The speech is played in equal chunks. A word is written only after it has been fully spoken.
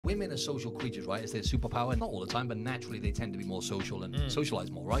women are social creatures, right? It's their superpower. Not all the time, but naturally they tend to be more social and socialize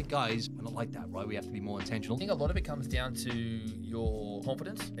more, right? Guys, we're not like that, right? We have to be more intentional. I think a lot of it comes down to your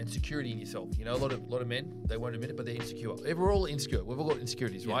confidence and security in yourself. You know, a lot of men, they won't admit it, but they're insecure. We're all insecure. We've all got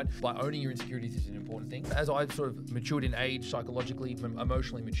insecurities, right? But owning your insecurities is an important thing. As I've sort of matured in age, psychologically,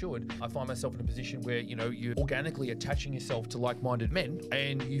 emotionally matured, I find myself in a position where, you know, you're organically attaching yourself to like-minded men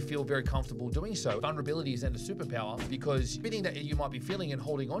and you feel very comfortable doing so. Vulnerability is then a superpower because everything that you might be feeling and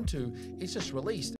holding on to is just released.